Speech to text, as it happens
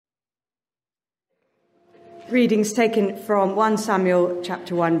Readings taken from 1 Samuel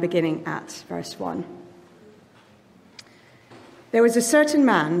chapter 1, beginning at verse 1. There was a certain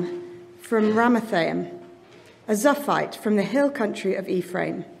man from Ramathaim, a Zuphite from the hill country of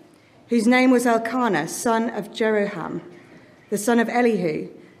Ephraim, whose name was Elkanah, son of Jeroham, the son of Elihu,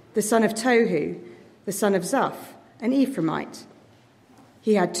 the son of Tohu, the son of Zuph, an Ephraimite.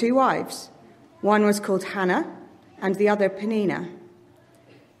 He had 2 wives. One was called Hannah, and the other Peninnah.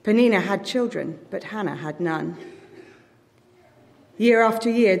 Peninnah had children, but Hannah had none. Year after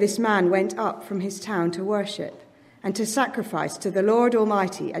year, this man went up from his town to worship and to sacrifice to the Lord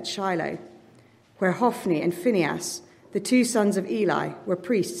Almighty at Shiloh, where Hophni and Phinehas, the 2 sons of Eli, were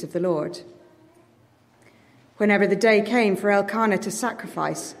priests of the Lord. Whenever the day came for Elkanah to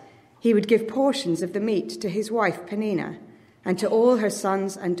sacrifice, he would give portions of the meat to his wife Peninnah and to all her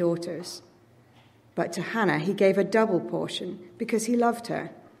sons and daughters. But to Hannah he gave a double portion because he loved her,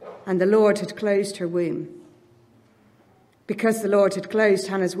 and the Lord had closed her womb. Because the Lord had closed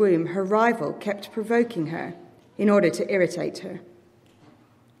Hannah's womb, her rival kept provoking her in order to irritate her.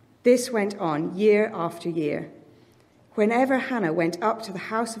 This went on year after year. Whenever Hannah went up to the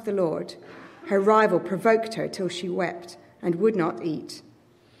house of the Lord, her rival provoked her till she wept and would not eat.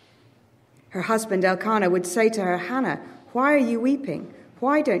 Her husband Elkanah would say to her, "Hannah, why are you weeping?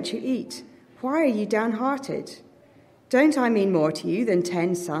 Why don't you eat? Why are you downhearted? Don't I mean more to you than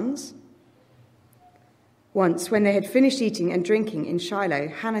 10 sons?" Once, when they had finished eating and drinking in Shiloh,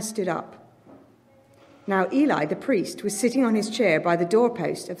 Hannah stood up. Now Eli the priest was sitting on his chair by the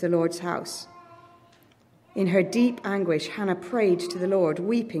doorpost of the Lord's house. In her deep anguish, Hannah prayed to the Lord,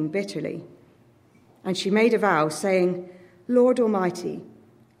 weeping bitterly. And she made a vow, saying, "Lord Almighty,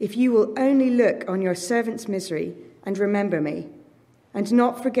 if you will only look on your servant's misery and remember me, and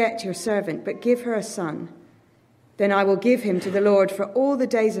not forget your servant, but give her a son, then I will give him to the Lord for all the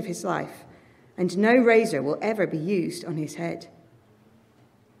days of his life, and no razor will ever be used on his head."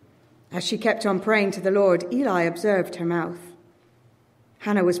 As she kept on praying to the Lord, Eli observed her mouth.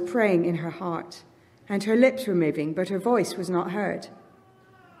 Hannah was praying in her heart, and her lips were moving, but her voice was not heard.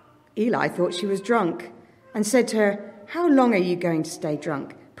 Eli thought she was drunk, and said to her, "How long are you going to stay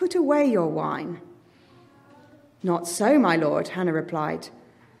drunk? Put away your wine." "Not so, my lord," Hannah replied.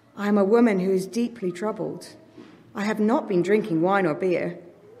 "I am a woman who is deeply troubled. I have not been drinking wine or beer.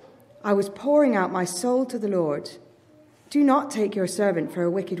 I was pouring out my soul to the Lord. Do not take your servant for a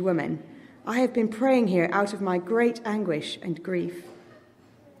wicked woman. I have been praying here out of my great anguish and grief."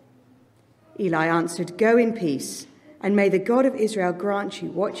 Eli answered, "Go in peace, and may the God of Israel grant you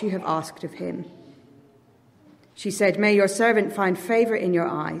what you have asked of him." She said, "May your servant find favor in your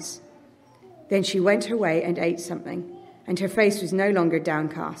eyes." Then she went her way and ate something, and her face was no longer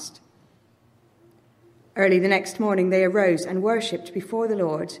downcast. Early the next morning they arose and worshipped before the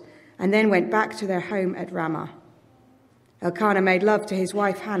Lord, and then went back to their home at Ramah. Elkanah made love to his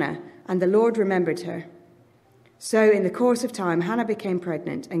wife Hannah, and the Lord remembered her. So in the course of time Hannah became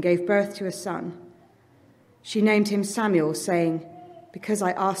pregnant and gave birth to a son. She named him Samuel, saying, "Because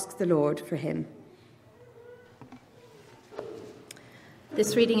I asked the Lord for him."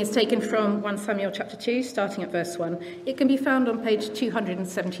 This reading is taken from 1 Samuel chapter 2, starting at verse 1. It can be found on page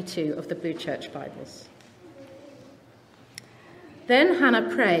 272 of the Blue Church Bibles. Then Hannah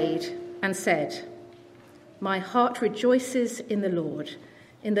prayed and said, "My heart rejoices in the Lord.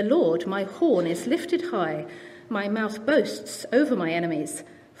 In the Lord my horn is lifted high. My mouth boasts over my enemies,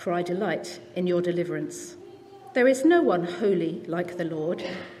 for I delight in your deliverance. There is no one holy like the Lord.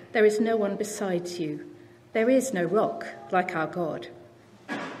 There is no one besides you. There is no rock like our God.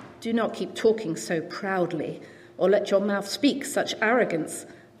 Do not keep talking so proudly, or let your mouth speak such arrogance,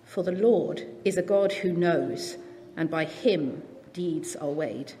 for the Lord is a God who knows, and by him deeds are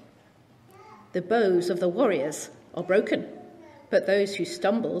weighed. The bows of the warriors are broken, but those who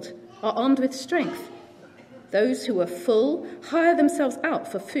stumbled are armed with strength. Those who were full hire themselves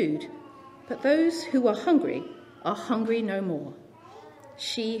out for food, but those who were hungry are hungry no more.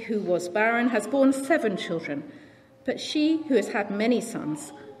 She who was barren has borne 7 children, but she who has had many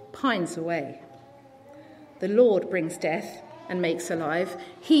sons pines away. The Lord brings death and makes alive.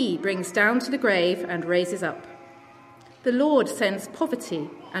 He brings down to the grave and raises up. The Lord sends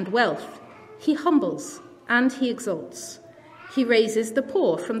poverty and wealth. He humbles and he exalts. He raises the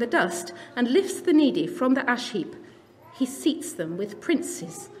poor from the dust and lifts the needy from the ash heap. He seats them with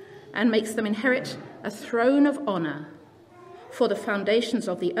princes and makes them inherit a throne of honor. For the foundations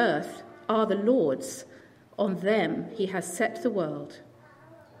of the earth are the Lord's. On them he has set the world.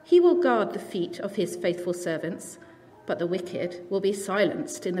 He will guard the feet of his faithful servants, but the wicked will be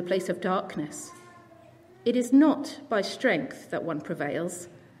silenced in the place of darkness. It is not by strength that one prevails.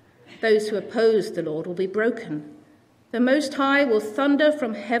 Those who oppose the Lord will be broken. The Most High will thunder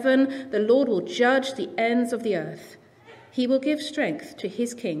from heaven. The Lord will judge the ends of the earth. He will give strength to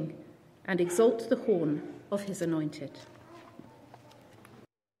his king and exalt the horn of his anointed.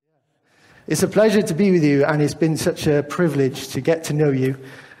 It's a pleasure to be with you, and it's been such a privilege to get to know you.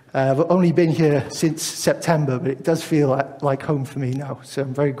 I've only been here since September, but it does feel like home for me now. So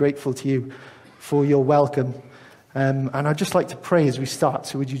I'm very grateful to you for your welcome. And I'd just like to pray as we start.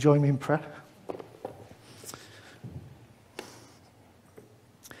 So would you join me in prayer?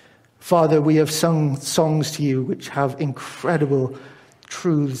 Father, we have sung songs to you which have incredible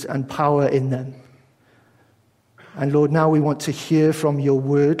truths and power in them. And Lord, now we want to hear from your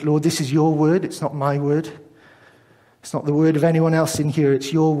word. Lord, this is your word. It's not my word. It's not the word of anyone else in here.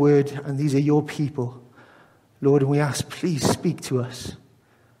 It's your word, and these are your people. Lord, and we ask, please speak to us.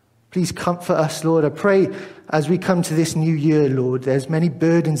 Please comfort us, Lord. I pray as we come to this new year, Lord, there's many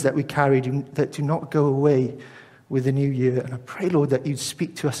burdens that we carry that do not go away with the new year. And I pray, Lord, that you'd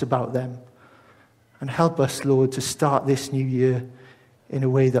speak to us about them. And help us, Lord, to start this new year in a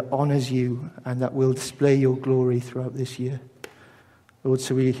way that honors you and that will display your glory throughout this year. Lord,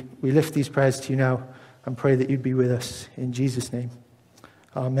 so we lift these prayers to you now and pray that you'd be with us. In Jesus' name,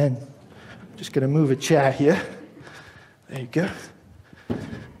 amen. I'm just going to move a chair here. There you go.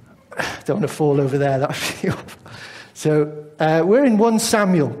 Don't want to fall over there. That would be awful. So we're in 1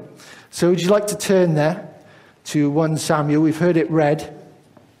 Samuel. So would you like to turn there to 1 Samuel? We've heard it read.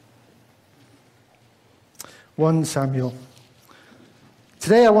 1 Samuel.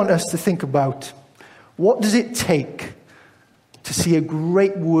 Today I want us to think about what does it take to see a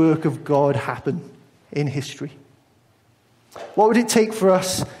great work of God happen in history? What would it take for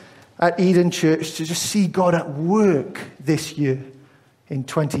us at Eden Church to just see God at work this year in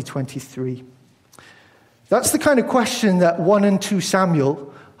 2023? That's the kind of question that 1 and 2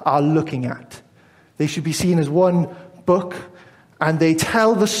 Samuel are looking at. They should be seen as one book, and they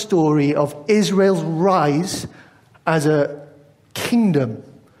tell the story of Israel's rise as a kingdom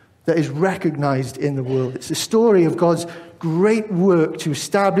that is recognized in the world. It's the story of God's great work to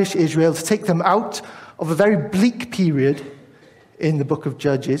establish Israel, to take them out of a very bleak period in the book of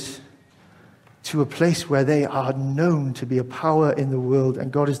Judges to a place where they are known to be a power in the world,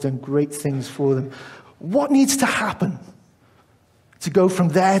 and God has done great things for them. What needs to happen to go from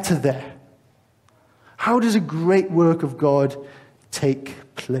there to there? How does a great work of God take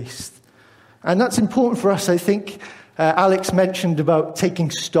place? And that's important for us, I think. Alex mentioned about taking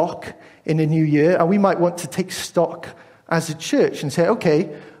stock in a new year, and we might want to take stock as a church and say,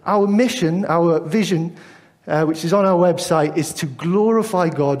 okay, our mission, our vision, which is on our website, is to glorify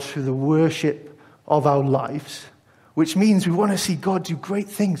God through the worship of our lives, which means we want to see God do great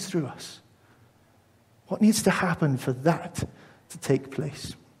things through us. What needs to happen for that to take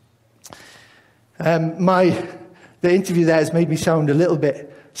place? The interview there has made me sound a little bit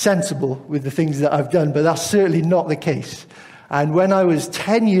sensible with the things that I've done, but that's certainly not the case. And when I was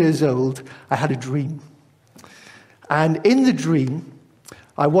 10 years old, I had a dream. And in the dream,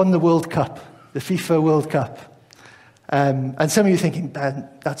 I won the World Cup, the FIFA World Cup. And some of you are thinking, Ben,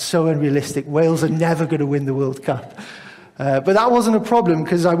 that's so unrealistic. Wales are never going to win the World Cup. But that wasn't a problem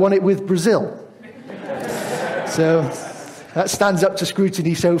because I won it with Brazil. So that stands up to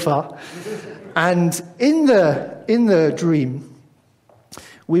scrutiny so far. And in the dream,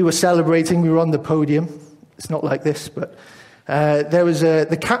 we were celebrating. We were on the podium. It's not like this, but there was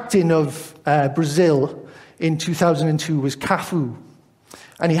the captain of Brazil in 2002 was Cafu.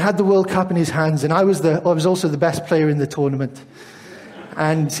 And he had the World Cup in his hands, and I was also the best player in the tournament.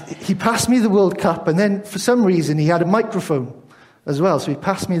 And he passed me the World Cup, and then for some reason he had a microphone as well. So he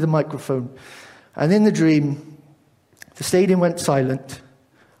passed me the microphone. And in the dream, the stadium went silent.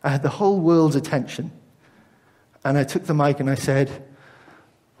 I had the whole world's attention. And I took the mic and I said,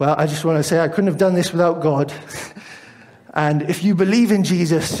 well, I just want to say I couldn't have done this without God. And if you believe in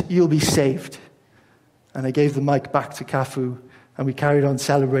Jesus, you'll be saved. And I gave the mic back to Cafu, and we carried on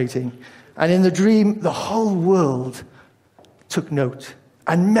celebrating. And in the dream, the whole world took note.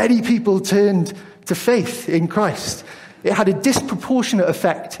 And many people turned to faith in Christ. It had a disproportionate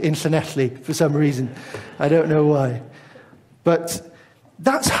effect in Llanelli for some reason. I don't know why. But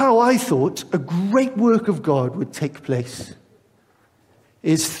that's how I thought a great work of God would take place.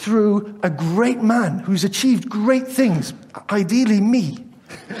 Is through a great man who's achieved great things, ideally me.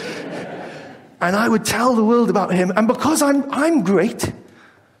 And I would tell the world about him, and because I'm great,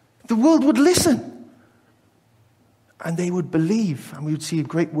 the world would listen. And they would believe, and we would see a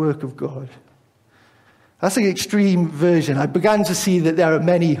great work of God. That's an extreme version. I began to see that there are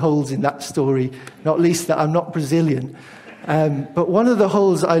many holes in that story, not least that I'm not Brazilian. But one of the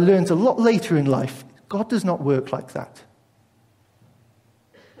holes I learned a lot later in life, God does not work like that.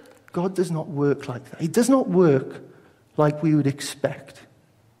 God does not work like that. He does not work like we would expect.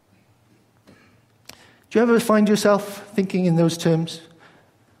 Do you ever find yourself thinking in those terms?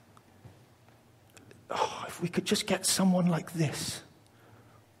 Oh, if we could just get someone like this,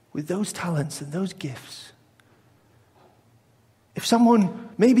 with those talents and those gifts. If someone,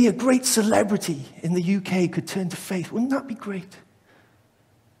 maybe a great celebrity in the UK, could turn to faith, wouldn't that be great?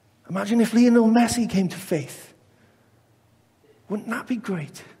 Imagine if Lionel Messi came to faith. Wouldn't that be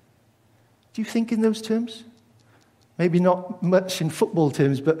great? Do you think in those terms? Maybe not much in football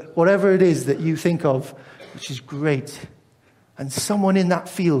terms, but whatever it is that you think of, which is great, and someone in that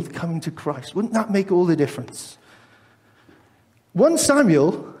field coming to Christ, wouldn't that make all the difference? 1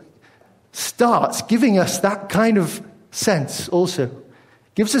 Samuel starts giving us that kind of sense also.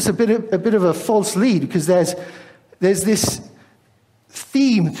 Gives us a bit of a false lead, because there's this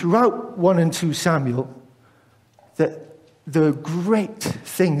theme throughout 1 and 2 Samuel that the great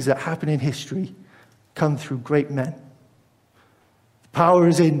things that happen in history come through great men. Power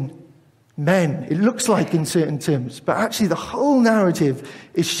is in men, it looks like in certain terms, but actually the whole narrative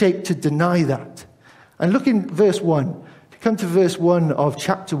is shaped to deny that. And look in verse 1. If you come to verse 1 of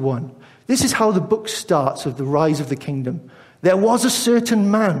chapter 1, this is how the book starts of the rise of the kingdom. There was a certain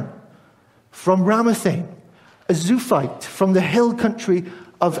man from Ramathaim, a Zuphite from the hill country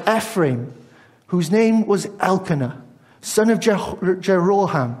of Ephraim, whose name was Elkanah, son of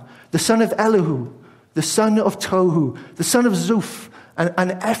Jeroham, the son of Elihu, the son of Tohu, the son of Zuph, an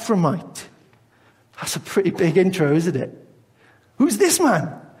Ephraimite. That's a pretty big intro, isn't it? Who's this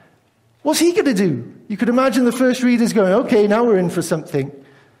man? What's he going to do? You could imagine the first readers going, okay, now we're in for something.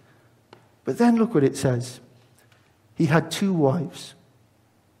 But then look what it says. He had 2 wives.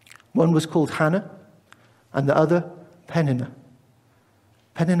 One was called Hannah, and the other Peninnah.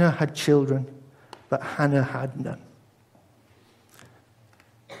 Peninnah had children, but Hannah had none.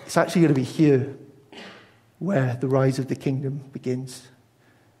 It's actually going to be here where the rise of the kingdom begins.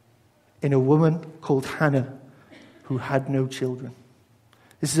 In a woman called Hannah who had no children.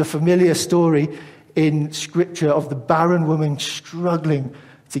 This is a familiar story in Scripture of the barren woman struggling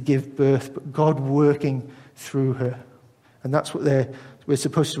to give birth, but God working through her. And that's what we're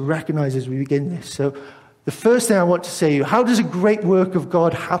supposed to recognize as we begin this. So the first thing I want to say to you, how does a great work of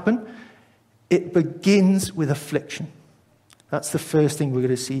God happen? It begins with affliction. That's the first thing we're going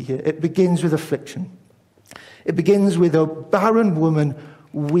to see here. It begins with affliction. It begins with a barren woman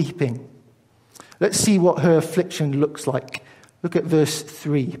weeping. Let's see what her affliction looks like. Look at verse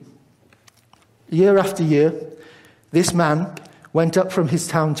 3. Year after year, this man went up from his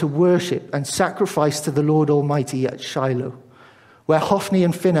town to worship and sacrifice to the Lord Almighty at Shiloh, where Hophni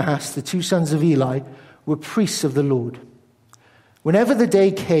and Phinehas, the 2 sons of Eli, were priests of the Lord. Whenever the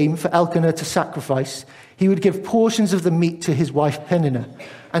day came for Elkanah to sacrifice, he would give portions of the meat to his wife Peninnah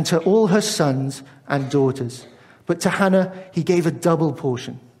and to all her sons and daughters. But to Hannah he gave a double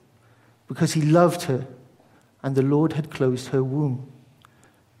portion, because he loved her, and the Lord had closed her womb.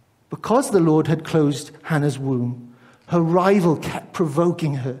 Because the Lord had closed Hannah's womb, her rival kept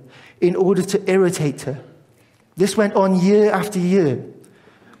provoking her in order to irritate her. This went on year after year.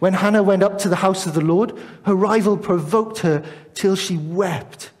 When Hannah went up to the house of the Lord, her rival provoked her till she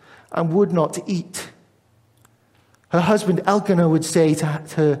wept and would not eat. Her husband Elkanah would say to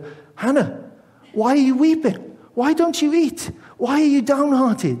her, Hannah, why are you weeping? Why don't you eat? Why are you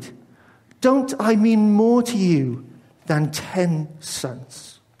downhearted? Don't I mean more to you than 10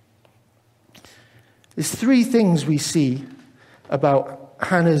 sons? There's 3 things we see about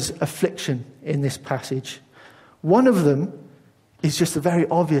Hannah's affliction in this passage. One of them is just a very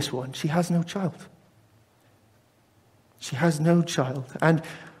obvious one. She has no child. She has no child. And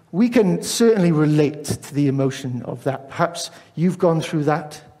we can certainly relate to the emotion of that. Perhaps you've gone through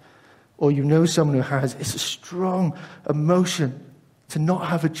that, or you know someone who has. It's a strong emotion to not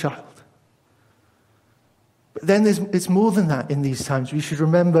have a child. But then it's more than that in these times. We should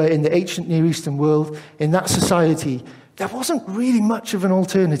remember in the ancient Near Eastern world, in that society, there wasn't really much of an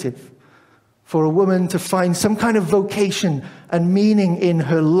alternative for a woman to find some kind of vocation and meaning in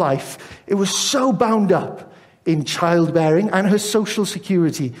her life. It was so bound up in childbearing, and her social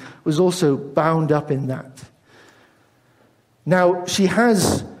security was also bound up in that. Now, she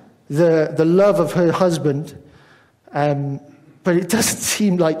has the love of her husband, but it doesn't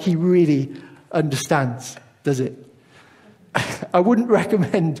seem like he really understands, does it? I wouldn't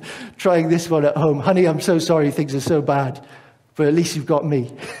recommend trying this one at home. Honey, I'm so sorry things are so bad, but at least you've got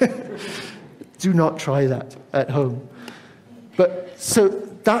me. Do not try that at home. But so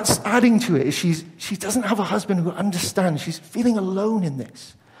that's adding to it. She doesn't have a husband who understands. She's feeling alone in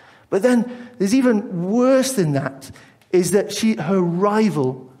this. But then there's even worse than that, is that her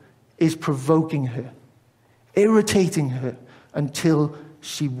rival is provoking her, irritating her until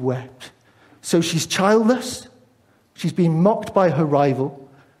she wept. So she's childless, she's been mocked by her rival,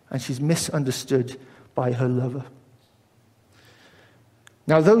 and she's misunderstood by her lover.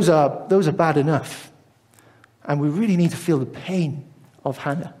 Now those are bad enough, and we really need to feel the pain of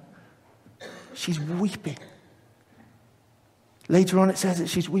Hannah. She's weeping. Later on it says that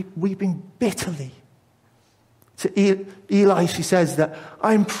she's weeping bitterly. To Eli she says that,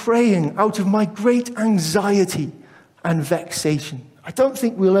 I'm praying out of my great anxiety and vexation. I don't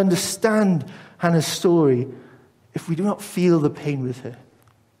think we'll understand Hannah's story if we do not feel the pain with her.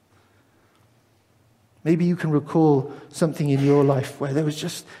 Maybe you can recall something in your life where there was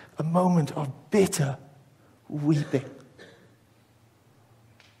just a moment of bitter weeping.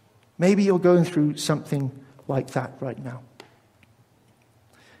 Maybe you're going through something like that right now.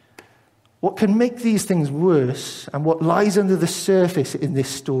 What can make these things worse, and what lies under the surface in this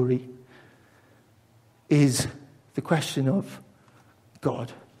story, is the question of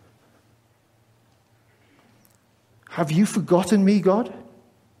God. Have you forgotten me, God?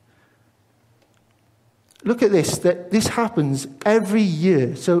 Look at this, that this happens every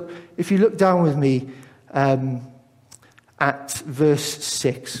year. So if you look down with me at verse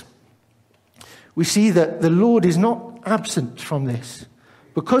 6, we see that the Lord is not absent from this.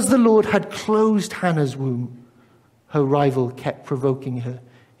 Because the Lord had closed Hannah's womb, her rival kept provoking her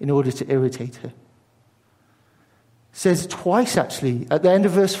in order to irritate her. It says twice, actually, at the end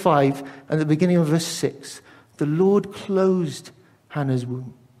of verse 5 and the beginning of verse 6, the Lord closed Hannah's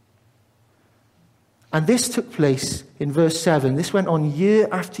womb. And this took place in verse 7. This went on year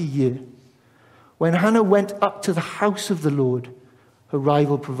after year. When Hannah went up to the house of the Lord, her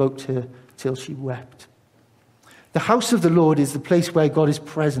rival provoked her till she wept. The house of the Lord is the place where God is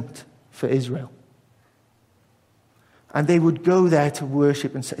present for Israel. And they would go there to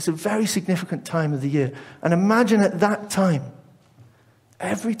worship and say, it's a very significant time of the year. And imagine at that time,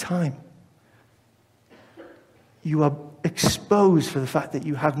 every time, you are exposed for the fact that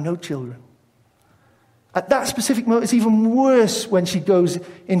you have no children. At that specific moment, it's even worse when she goes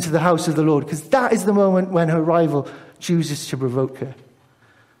into the house of the Lord, because that is the moment when her rival chooses to provoke her.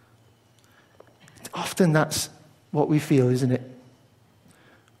 Often that's what we feel, isn't it?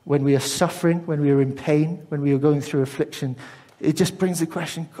 When we are suffering, when we are in pain, when we are going through affliction, it just brings the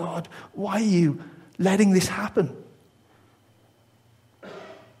question, God, why are you letting this happen?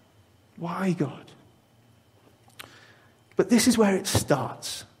 Why, God? But this is where it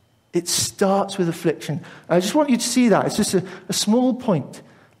starts. It starts with affliction. I just want you to see that. It's just a small point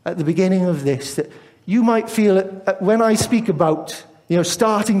at the beginning of this, that you might feel when I speak about,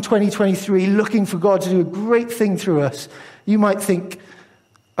 starting 2023, looking for God to do a great thing through us, you might think,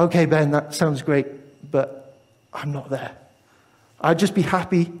 okay, Ben, that sounds great, but I'm not there. I'd just be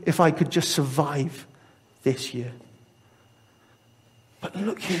happy if I could just survive this year. But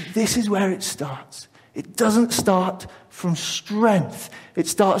look here, this is where it starts. It doesn't start from strength. It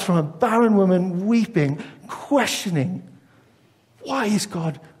starts from a barren woman weeping, questioning, why is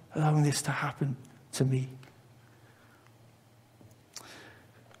God allowing this to happen to me?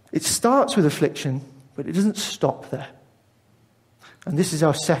 It starts with affliction, but it doesn't stop there. And this is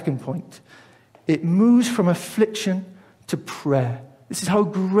our second point. It moves from affliction to prayer. This is how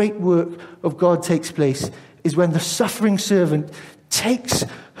great work of God takes place, is when the suffering servant takes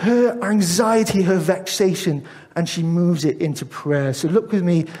her anxiety, her vexation, and she moves it into prayer. So look with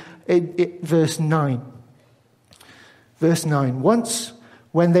me at verse 9. Verse 9. Once,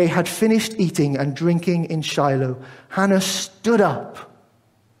 when they had finished eating and drinking in Shiloh, Hannah stood up.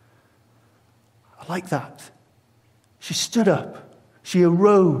 I like that. She stood up. She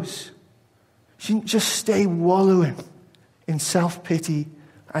arose. She didn't just stay wallowing in self-pity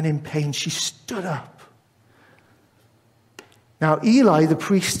and in pain. She stood up. Now, Eli, the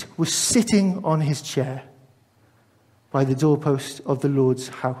priest, was sitting on his chair by the doorpost of the Lord's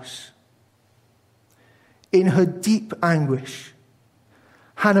house. In her deep anguish,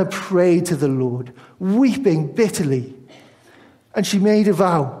 Hannah prayed to the Lord, weeping bitterly. And she made a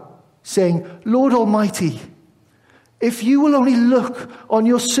vow, saying, Lord Almighty, if you will only look on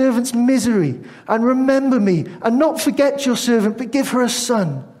your servant's misery and remember me and not forget your servant, but give her a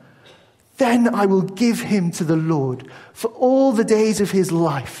son, then I will give him to the Lord for all the days of his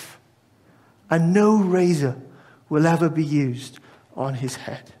life, and no razor will ever be used on his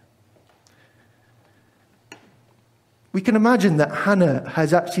head. We can imagine that Hannah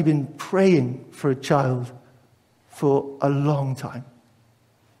has actually been praying for a child for a long time.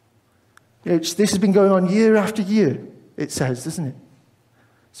 This has been going on year after year, it says, doesn't it?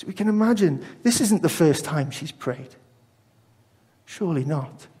 So we can imagine, this isn't the first time she's prayed. Surely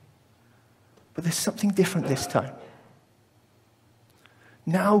not. But there's something different this time.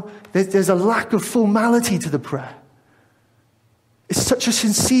 Now, there's a lack of formality to the prayer. It's such a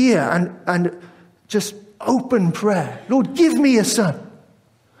sincere and just open prayer. Lord, give me a son,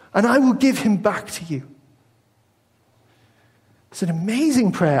 and I will give him back to you. It's an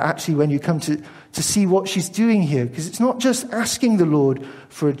amazing prayer, actually, when you come to see what she's doing here, because it's not just asking the Lord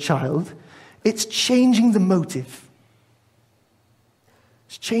for a child, it's changing the motive.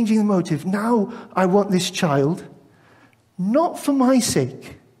 It's changing the motive. Now I want this child, not for my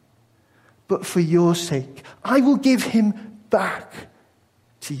sake, but for your sake. I will give him back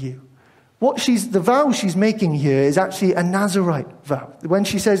to you. The vow she's making here is actually a Nazirite vow. When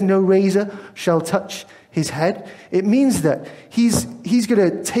she says no razor shall touch his head, it means that he's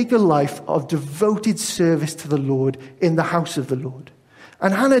going to take a life of devoted service to the Lord in the house of the Lord.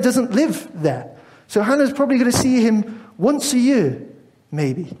 And Hannah doesn't live there. So Hannah's probably going to see him once a year,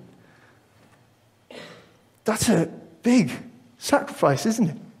 maybe. That's a big sacrifice, isn't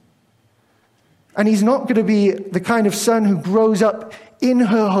it? And he's not going to be the kind of son who grows up in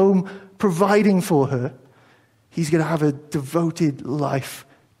her home providing for her. He's going to have a devoted life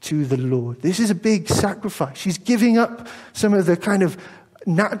to the Lord. This is a big sacrifice. She's giving up some of the kind of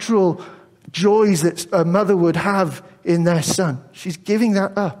natural joys that a mother would have in their son. She's giving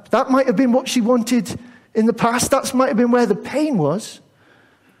that up. That might have been what she wanted in the past. That might have been where the pain was.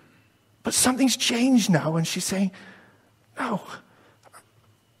 But something's changed now, and she's saying, no,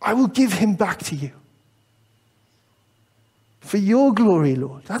 I will give him back to you. For your glory,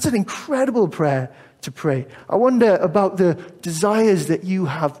 Lord. That's an incredible prayer to pray. I wonder about the desires that you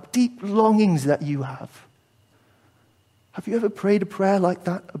have, deep longings that you have. Have you ever prayed a prayer like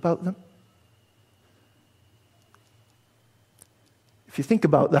that about them? If you think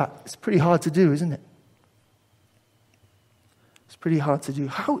about that, it's pretty hard to do, isn't it? It's pretty hard to do.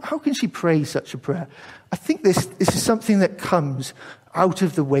 How can she pray such a prayer? I think this is something that comes out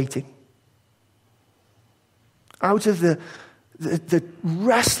of the waiting. Out of the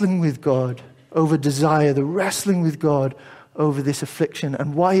wrestling with God over desire, the wrestling with God over this affliction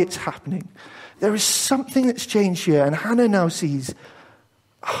and why it's happening. There is something that's changed here, and Hannah now sees,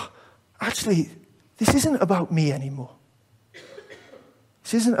 actually, this isn't about me anymore.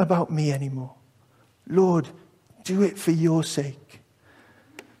 This isn't about me anymore. Lord, do it for your sake.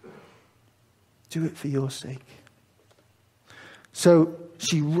 Do it for your sake. So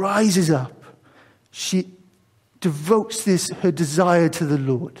she rises up. She devotes her desire to the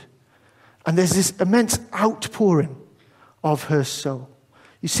Lord. And there's this immense outpouring of her soul.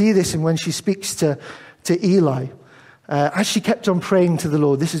 You see this in when she speaks to Eli. As she kept on praying to the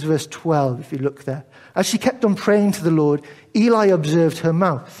Lord, this is verse 12, if you look there. As she kept on praying to the Lord, Eli observed her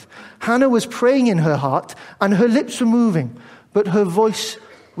mouth. Hannah was praying in her heart, and her lips were moving, but her voice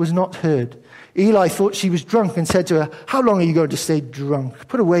was not heard. Eli thought she was drunk and said to her, "How long are you going to stay drunk?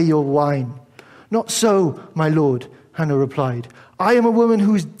 Put away your wine." "Not so, my lord," Hannah replied. "I am a woman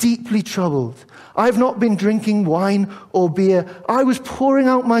who is deeply troubled. I have not been drinking wine or beer. I was pouring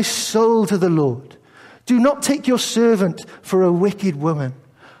out my soul to the Lord. Do not take your servant for a wicked woman.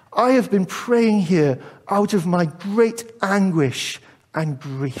 I have been praying here out of my great anguish and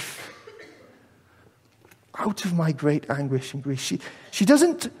grief." Out of my great anguish and grief. She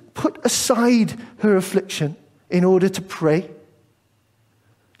doesn't put aside her affliction in order to pray.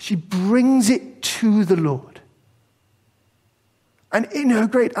 She brings it to the Lord. And in her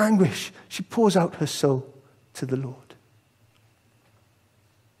great anguish, she pours out her soul to the Lord.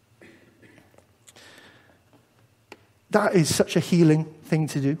 That is such a healing thing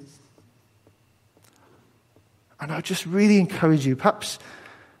to do. And I just really encourage you, perhaps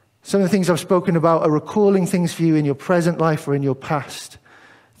some of the things I've spoken about are recalling things for you in your present life or in your past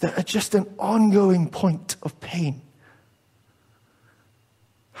that are just an ongoing point of pain.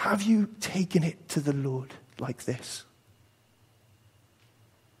 Have you taken it to the Lord like this?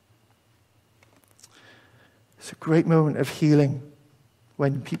 It's a great moment of healing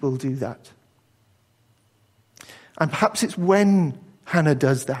when people do that. And perhaps it's when Hannah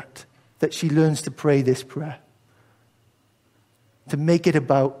does that she learns to pray this prayer. To make it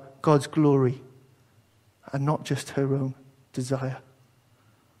about God's glory and not just her own desire.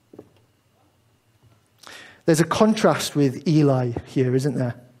 There's a contrast with Eli here, isn't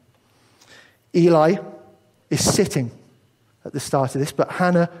there? Eli is sitting at the start of this, but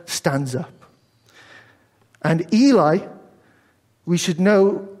Hannah stands up. And Eli, we should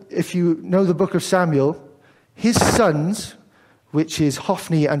know, if you know the book of Samuel, his sons which is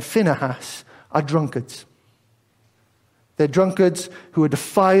Hophni and Phinehas, are drunkards. They're drunkards who are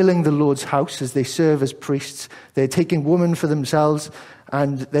defiling the Lord's house as they serve as priests. They're taking women for themselves,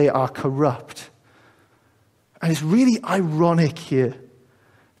 and they are corrupt. And it's really ironic here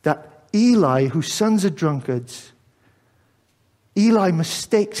that Eli, whose sons are drunkards, Eli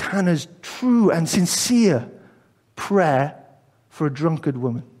mistakes Hannah's true and sincere prayer for a drunkard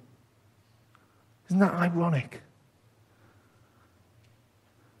woman. Isn't that ironic?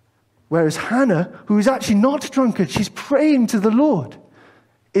 Whereas Hannah, who is actually not a drunkard, she's praying to the Lord,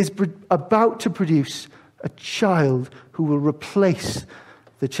 is about to produce a child who will replace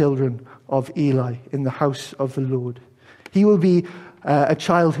the children of Eli in the house of the Lord. He will be a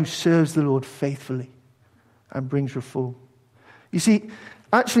child who serves the Lord faithfully and brings reform. You see,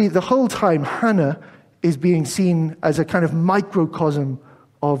 actually, the whole time, Hannah is being seen as a kind of microcosm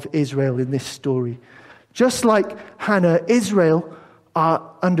of Israel in this story. Just like Hannah, Israel are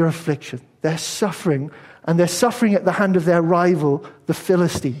under affliction. They're suffering, and they're suffering at the hand of their rival, the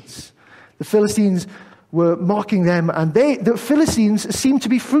Philistines. The Philistines were mocking them, and the Philistines seemed to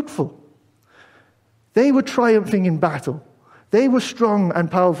be fruitful. They were triumphing in battle. They were strong and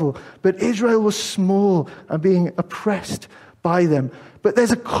powerful, but Israel was small and being oppressed by them. But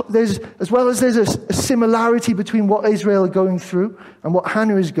there's a similarity between what Israel are going through and what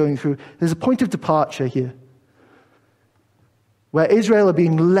Hannah is going through. There's a point of departure here, where Israel are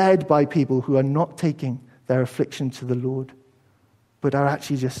being led by people who are not taking their affliction to the Lord, but are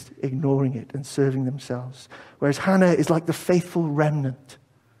actually just ignoring it and serving themselves. Whereas Hannah is like the faithful remnant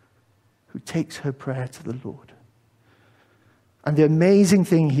who takes her prayer to the Lord. And the amazing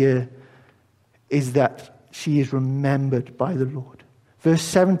thing here is that she is remembered by the Lord. Verse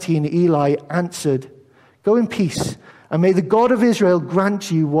 17, Eli answered, "Go in peace, and may the God of Israel grant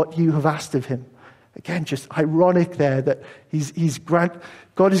you what you have asked of him." Again, just ironic there that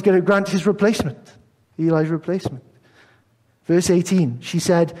God is going to grant his replacement, Eli's replacement. Verse 18, she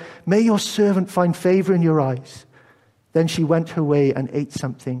said, "May your servant find favor in your eyes." Then she went her way and ate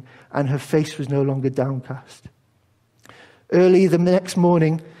something, and her face was no longer downcast. Early the next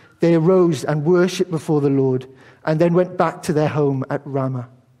morning, they arose and worshipped before the Lord, and then went back to their home at Ramah.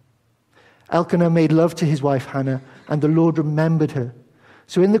 Elkanah made love to his wife Hannah, and the Lord remembered her.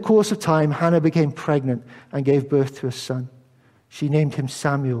 So in the course of time, Hannah became pregnant and gave birth to a son. She named him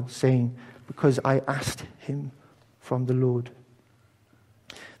Samuel, saying, "Because I asked him from the Lord."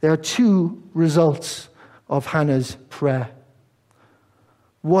 There are two results of Hannah's prayer.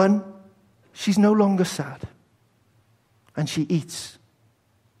 One, she's no longer sad, and she eats.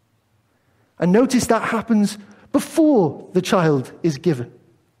 And notice that happens before the child is given.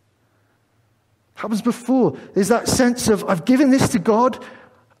 Happens before. There's that sense of, I've given this to God,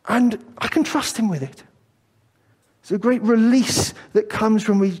 and I can trust him with it. It's a great release that comes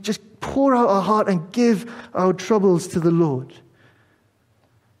when we just pour out our heart and give our troubles to the Lord.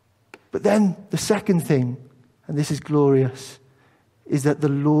 But then the second thing, and this is glorious, is that the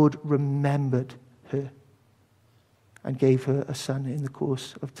Lord remembered her and gave her a son in the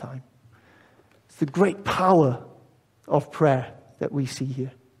course of time. It's the great power of prayer that we see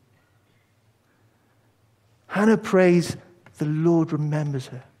here. Hannah prays, the Lord remembers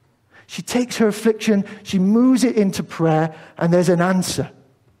her. She takes her affliction, she moves it into prayer, and there's an answer.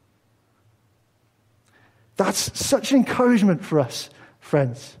 That's such an encouragement for us,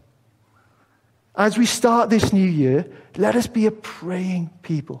 friends. As we start this new year, let us be a praying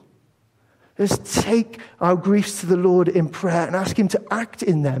people. Let's take our griefs to the Lord in prayer and ask him to act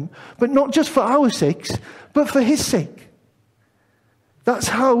in them, but not just for our sakes, but for his sake. That's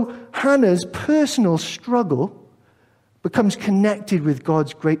how Hannah's personal struggle becomes connected with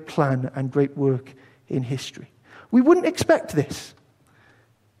God's great plan and great work in history. We wouldn't expect this.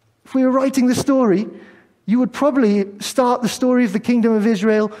 If we were writing the story, you would probably start the story of the kingdom of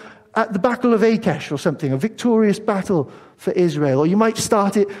Israel at the Battle of Achish or something, a victorious battle for Israel. Or you might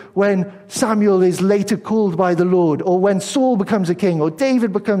start it when Samuel is later called by the Lord, or when Saul becomes a king, or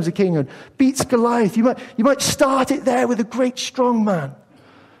David becomes a king and beats Goliath. You might start it there with a great strong man.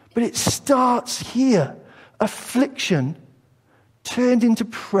 But it starts here. Affliction turned into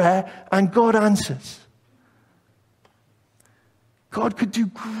prayer, and God answers. God could do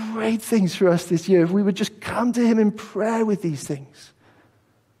great things for us this year if we would just come to him in prayer with these things.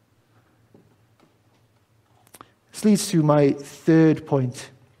 This leads to my third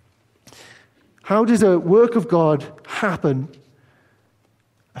point. How does a work of God happen?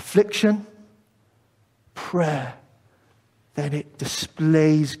 Affliction, prayer. Then it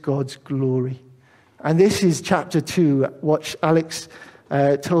displays God's glory. And this is chapter 2, what Alex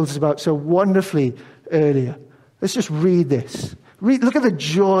told us about so wonderfully earlier. Let's just read this. Look at the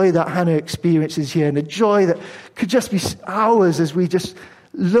joy that Hannah experiences here, and the joy that could just be ours as we just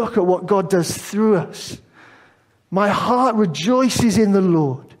look at what God does through us. My heart rejoices in the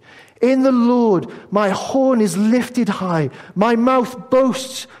Lord. In the Lord, my horn is lifted high. My mouth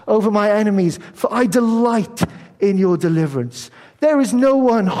boasts over my enemies, for I delight in your deliverance. There is no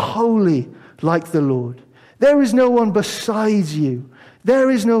one holy like the Lord. There is no one besides you. There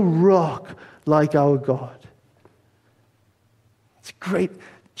is no rock like our God. It's great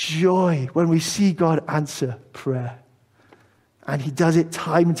joy when we see God answer prayer. And he does it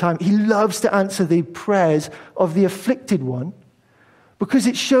time and time. He loves to answer the prayers of the afflicted one, because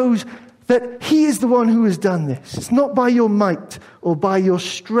it shows that he is the one who has done this. It's not by your might or by your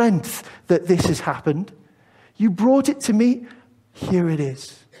strength that this has happened. You brought it to me. Here it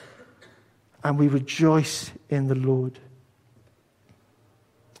is. And we rejoice in the Lord.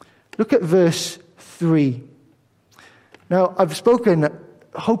 Look at verse 3. Now, I've spoken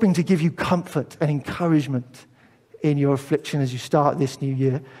hoping to give you comfort and encouragement in your affliction as you start this new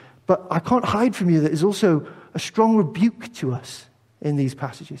year. But I can't hide from you that there's also a strong rebuke to us in these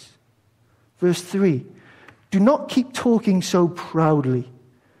passages. Verse 3, do not keep talking so proudly,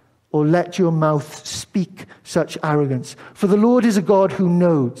 or let your mouth speak such arrogance. For the Lord is a God who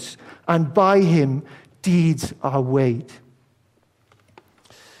knows, and by him deeds are weighed.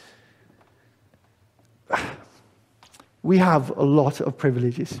 We have a lot of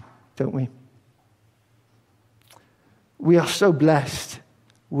privileges, don't we? We are so blessed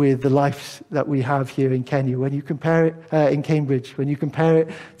with the lives that we have here in Kenya. When you compare it, in Cambridge, when you compare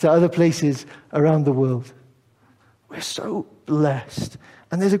it to other places around the world, we're so blessed.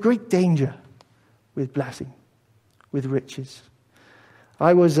 And there's a great danger with blessing, with riches.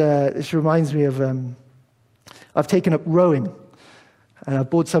 This reminds me of, I've taken up rowing, and I've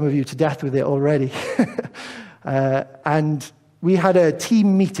bored some of you to death with it already. And we had a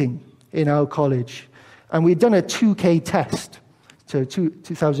team meeting in our college, and we'd done a 2K test, so a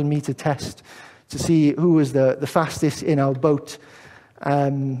 2,000-meter test, to see who was the fastest in our boat.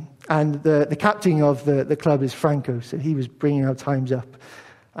 And the captain of the club is Franco, so he was bringing our times up.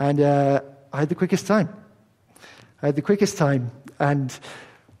 And I had the quickest time. And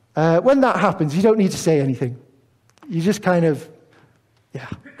when that happens, you don't need to say anything. You just kind of,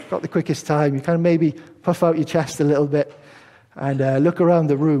 got the quickest time. You kind of maybe puff out your chest a little bit and look around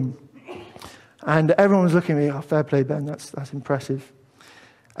the room. And everyone was looking at me, oh, fair play, Ben, that's impressive.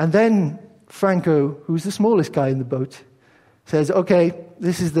 And then Franco, who's the smallest guy in the boat, says, okay,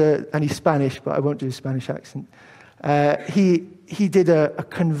 and he's Spanish, but I won't do a Spanish accent. He did a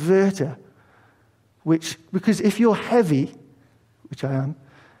converter, because if you're heavy, which I am,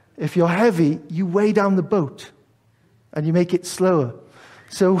 if you're heavy, you weigh down the boat and you make it slower.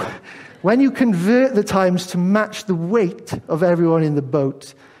 So when you convert the times to match the weight of everyone in the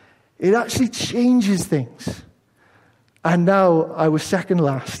boat, it actually changes things. And now I was second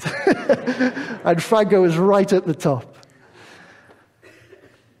last. And Franco was right at the top.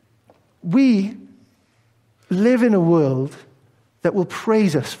 We live in a world that will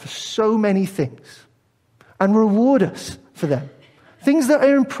praise us for so many things and reward us for them. Things that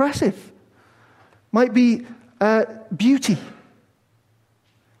are impressive. Might be beauty.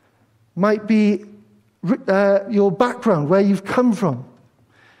 Might be your background, where you've come from.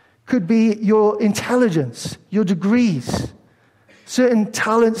 Could be your intelligence, your degrees, certain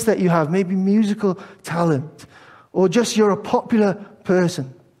talents that you have, maybe musical talent, or just you're a popular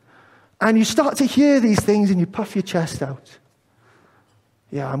person. And you start to hear these things and you puff your chest out.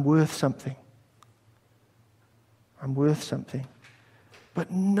 Yeah, I'm worth something. I'm worth something.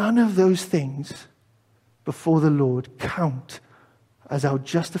 But none of those things before the Lord count as our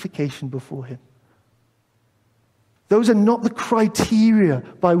justification before him. Those are not the criteria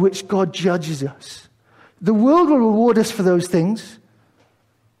by which God judges us. The world will reward us for those things,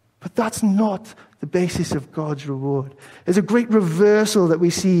 but that's not the basis of God's reward. There's a great reversal that we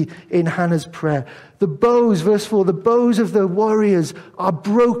see in Hannah's prayer. The bows, verse 4, the bows of the warriors are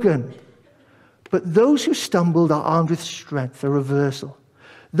broken, but those who stumbled are armed with strength, a reversal.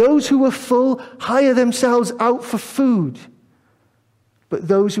 Those who were full hire themselves out for food, but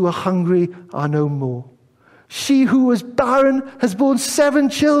those who are hungry are no more. She who was barren has borne 7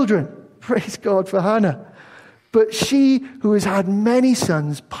 children. Praise God for Hannah. But she who has had many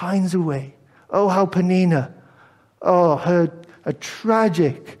sons pines away. Oh, how Peninnah. Oh, a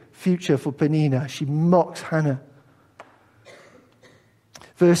tragic future for Peninnah. She mocks Hannah.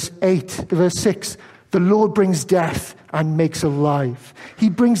 Verse 6, the Lord brings death and makes alive. He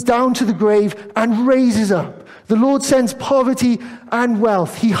brings down to the grave and raises up. The Lord sends poverty and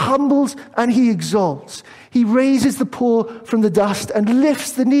wealth. He humbles and he exalts. He raises the poor from the dust and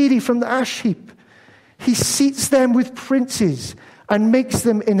lifts the needy from the ash heap. He seats them with princes and makes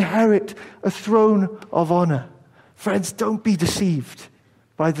them inherit a throne of honor. Friends, don't be deceived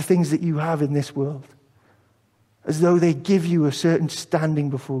by the things that you have in this world, as though they give you a certain standing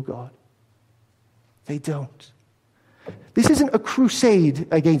before God. They don't. This isn't a crusade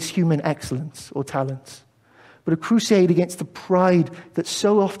against human excellence or talents, but a crusade against the pride that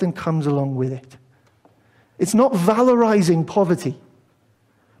so often comes along with it. It's not valorizing poverty,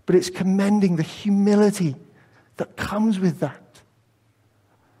 but it's commending the humility that comes with that.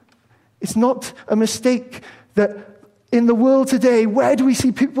 It's not a mistake that in the world today, where do we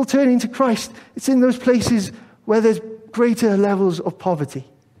see people turning to Christ? It's in those places where there's greater levels of poverty.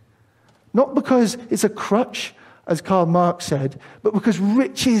 Not because it's a crutch, as Karl Marx said, but because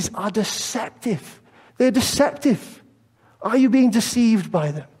riches are deceptive. They're deceptive. Are you being deceived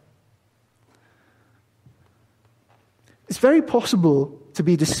by them? It's very possible to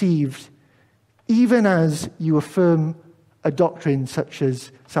be deceived even as you affirm a doctrine such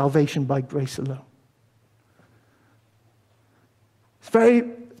as salvation by grace alone. It's very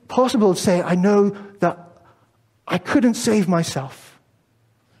possible to say, I know that I couldn't save myself.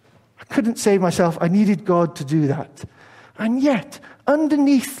 I couldn't save myself. I needed God to do that. And yet,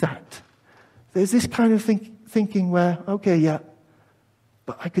 underneath that, there's this kind of thinking where, okay, yeah,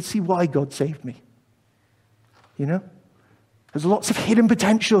 but I could see why God saved me. You know? There's lots of hidden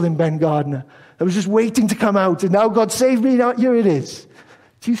potential in Ben Gardner that was just waiting to come out, and now God saved me, now here it is.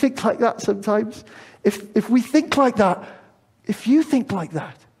 Do you think like that sometimes? If we think like that, if you think like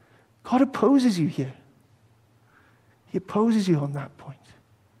that, God opposes you here. He opposes you on that point.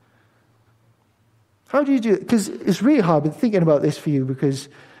 How do you do it? Because it's really hard. I've been thinking about this for you because,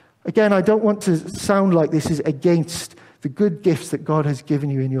 again, I don't want to sound like this is against the good gifts that God has given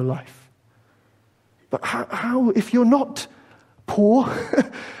you in your life. But how if you're not poor,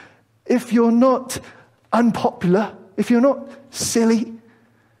 if you're not unpopular, if you're not silly,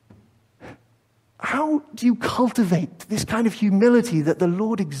 how do you cultivate this kind of humility that the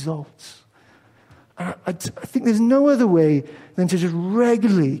Lord exalts? I think there's no other way than to just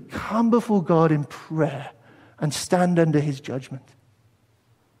regularly come before God in prayer and stand under his judgment.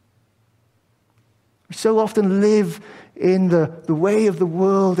 We so often live in the way of the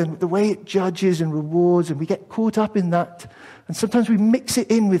world and the way it judges and rewards, and we get caught up in that. And sometimes we mix it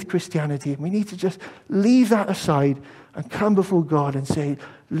in with Christianity, and we need to just leave that aside and come before God and say,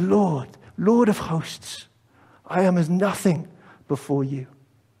 Lord, Lord of hosts, I am as nothing before you.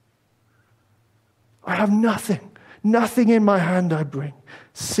 I have nothing in my hand I bring.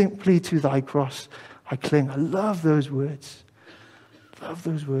 Simply to thy cross I cling. I love those words. Love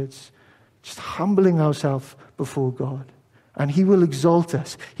those words. Just humbling ourselves before God. And he will exalt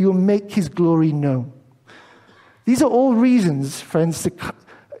us. He will make his glory known. These are all reasons, friends,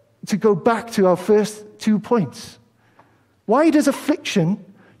 to go back to our first 2 points. Why does affliction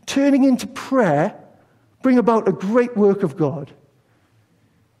turning into prayer bring about a great work of God?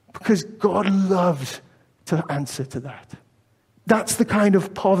 Because God loves to answer to that. That's the kind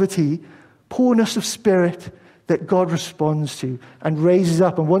of poverty, poorness of spirit that God responds to and raises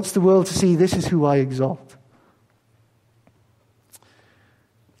up and wants the world to see this is who I exalt.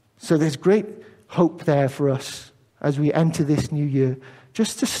 So there's great hope there for us as we enter this new year,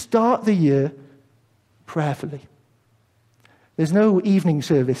 just to start the year prayerfully. There's no evening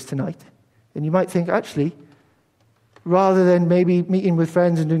service tonight. And you might think, actually, rather than maybe meeting with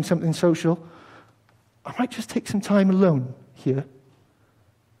friends and doing something social, I might just take some time alone here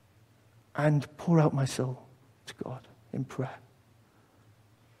and pour out my soul to God in prayer.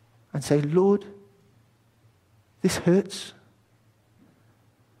 And say, Lord, this hurts.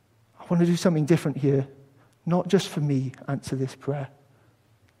 I want to do something different here. Not just for me, answer this prayer.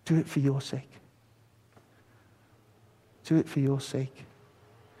 Do it for your sake. Do it for your sake.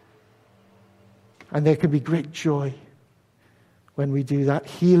 And there can be great joy when we do that,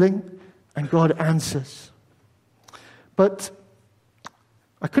 healing, and God answers. But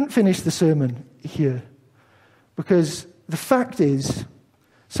I couldn't finish the sermon here because the fact is,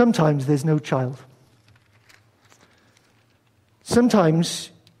 sometimes there's no child.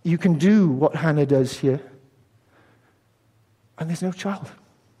 Sometimes you can do what Hannah does here, and there's no child.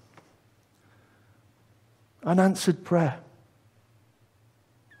 Unanswered prayer.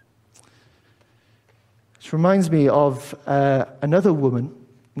 This reminds me of another woman,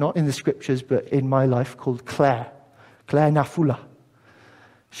 not in the scriptures, but in my life, called Claire Nafula.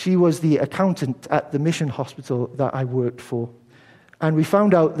 She was the accountant at the mission hospital that I worked for. And we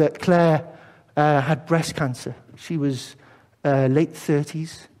found out that Claire had breast cancer. She was late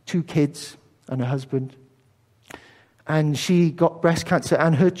 30s, 2 kids and a husband. And she got breast cancer,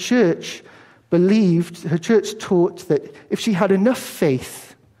 and her church taught that if she had enough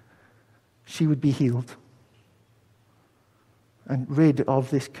faith, she would be healed and rid of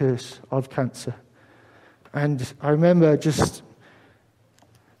this curse of cancer. And I remember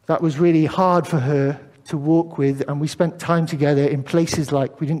that was really hard for her to walk with, and we spent time together in places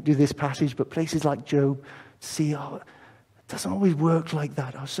like, we didn't do this passage, but places like Job, to see, it doesn't always work like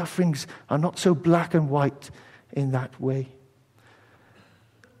that. Our sufferings are not so black and white in that way.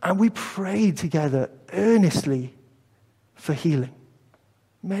 And we prayed together earnestly for healing.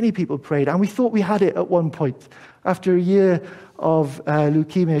 Many people prayed, and we thought we had it at one point. After a year of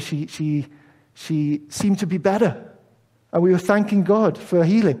leukemia, she seemed to be better, and we were thanking God for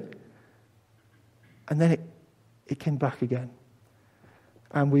healing. And then it came back again.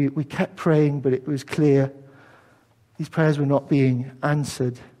 And we kept praying, but it was clear these prayers were not being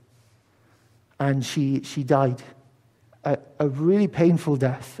answered. And she died. A really painful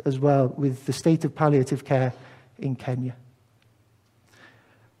death as well, with the state of palliative care in Kenya.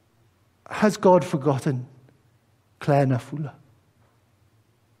 Has God forgotten Claire Nafula?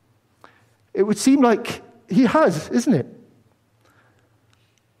 It would seem like he has, isn't it?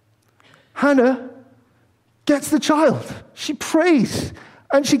 Hannah gets the child. She prays,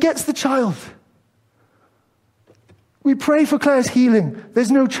 and she gets the child. We pray for Claire's healing. There's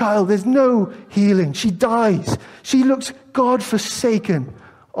no child. There's no healing. She dies. She looks God-forsaken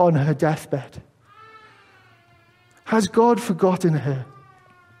on her deathbed. Has God forgotten her?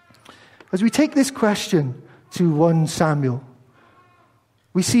 As we take this question to 1 Samuel,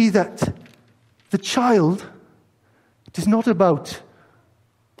 we see that the child, it is not about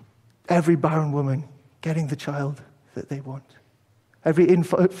every barren woman getting the child that they want. Every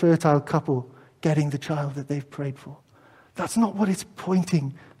infertile couple getting the child that they've prayed for. That's not what it's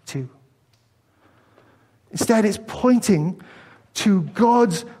pointing to. Instead, it's pointing to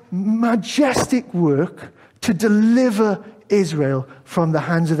God's majestic work to deliver Israel from the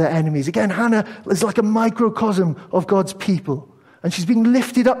hands of their enemies. Again, Hannah is like a microcosm of God's people. And she's being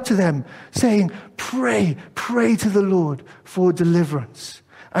lifted up to them, saying, pray to the Lord for deliverance.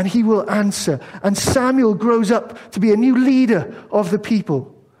 And he will answer. And Samuel grows up to be a new leader of the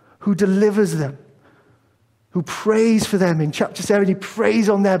people who delivers them, who prays for them. In chapter 7, he prays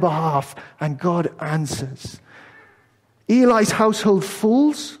on their behalf, and God answers. Eli's household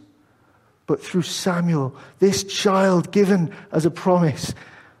falls, but through Samuel, this child given as a promise,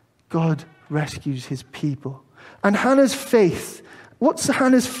 God rescues his people. And Hannah's faith, what's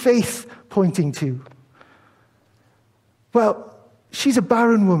Hannah's faith pointing to? Well, she's a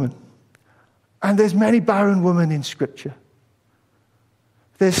barren woman, and there's many barren women in Scripture.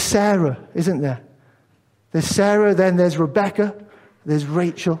 There's Sarah, isn't there? There's Sarah, then there's Rebecca, there's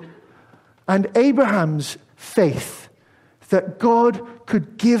Rachel. And Abraham's faith that God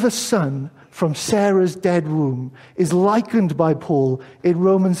could give a son from Sarah's dead womb is likened by Paul in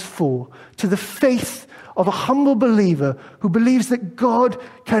Romans 4 to the faith of a humble believer who believes that God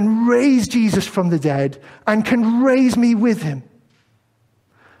can raise Jesus from the dead and can raise me with him.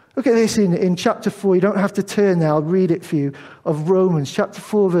 Look at this in chapter 4. You don't have to turn there. I'll read it for you. Of Romans chapter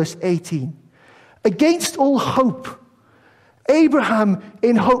 4, verse 18. Against all hope, Abraham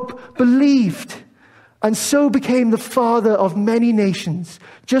in hope believed, and so became the father of many nations.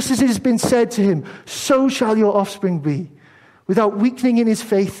 Just as it has been said to him, so shall your offspring be. Without weakening in his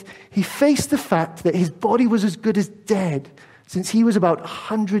faith, he faced the fact that his body was as good as dead, since he was about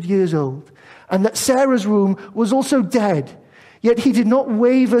 100 years old, and that Sarah's womb was also dead. Yet he did not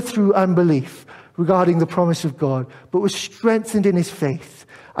waver through unbelief regarding the promise of God, but was strengthened in his faith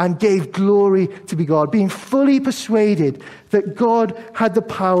and gave glory to be God, being fully persuaded that God had the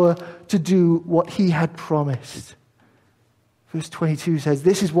power to do what he had promised. Verse 22 says,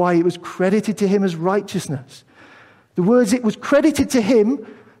 this is why it was credited to him as righteousness. The words it was credited to him,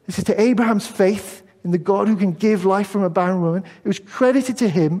 this is to Abraham's faith in the God who can give life from a barren woman, it was credited to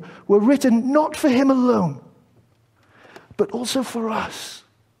him, were written not for him alone, but also for us.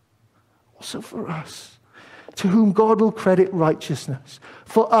 Also for us, to whom God will credit righteousness.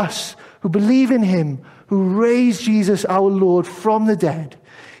 For us who believe in him, who raised Jesus our Lord from the dead.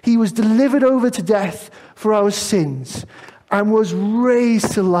 He was delivered over to death for our sins and was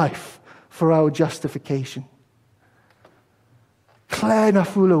raised to life for our justification. Claire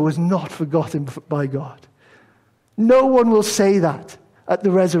Nafula was not forgotten by God. No one will say that at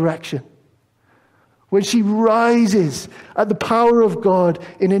the resurrection. when she rises at the power of God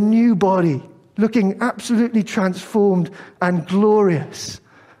in a new body, looking absolutely transformed and glorious.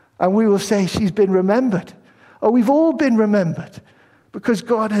 And we will say she's been remembered. Or we've all been remembered, because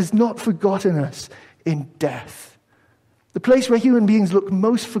God has not forgotten us in death. The place where human beings look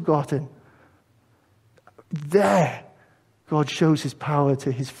most forgotten, there God shows his power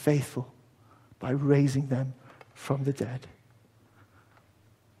to his faithful by raising them from the dead.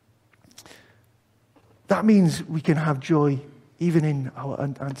 That means we can have joy even in our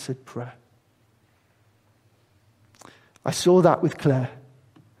unanswered prayer. I saw that with Claire.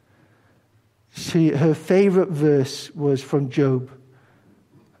 Her favorite verse was from Job,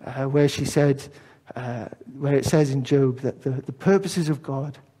 where she said, where it says in Job that the purposes of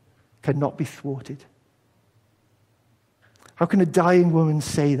God cannot be thwarted. How can a dying woman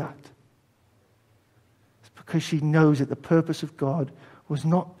say that? It's because she knows that the purpose of God was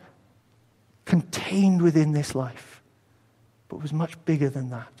not contained within this life, but was much bigger than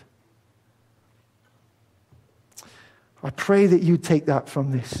that. I pray that you take that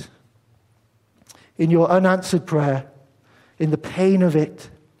from this. In your unanswered prayer, in the pain of it,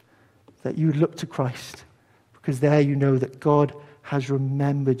 that you look to Christ, because there you know that God has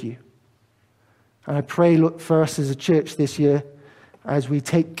remembered you. And I pray, look, for us as a church this year, as we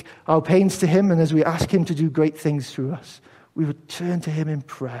take our pains to him and as we ask him to do great things through us, we would turn to him in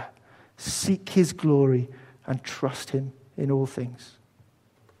prayer, seek his glory, and trust him in all things.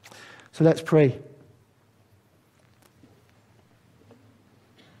 So let's pray.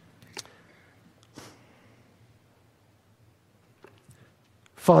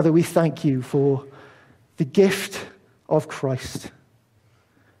 Father, we thank you for the gift of Christ,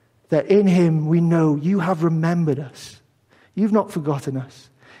 that in him we know you have remembered us. You've not forgotten us.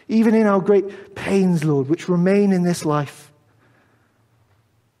 Even in our great pains, Lord, which remain in this life,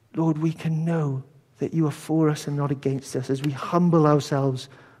 Lord, we can know that you are for us and not against us as we humble ourselves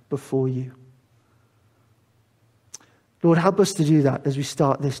before you. Lord, help us to do that as we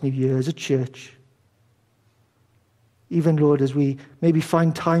start this new year as a church. Even, Lord, as we maybe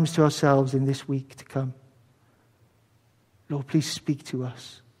find times to ourselves in this week to come. Lord, please speak to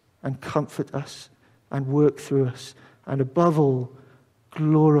us and comfort us and work through us. And above all,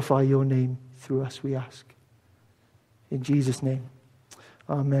 glorify your name through us, we ask. In Jesus' name,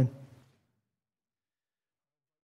 amen.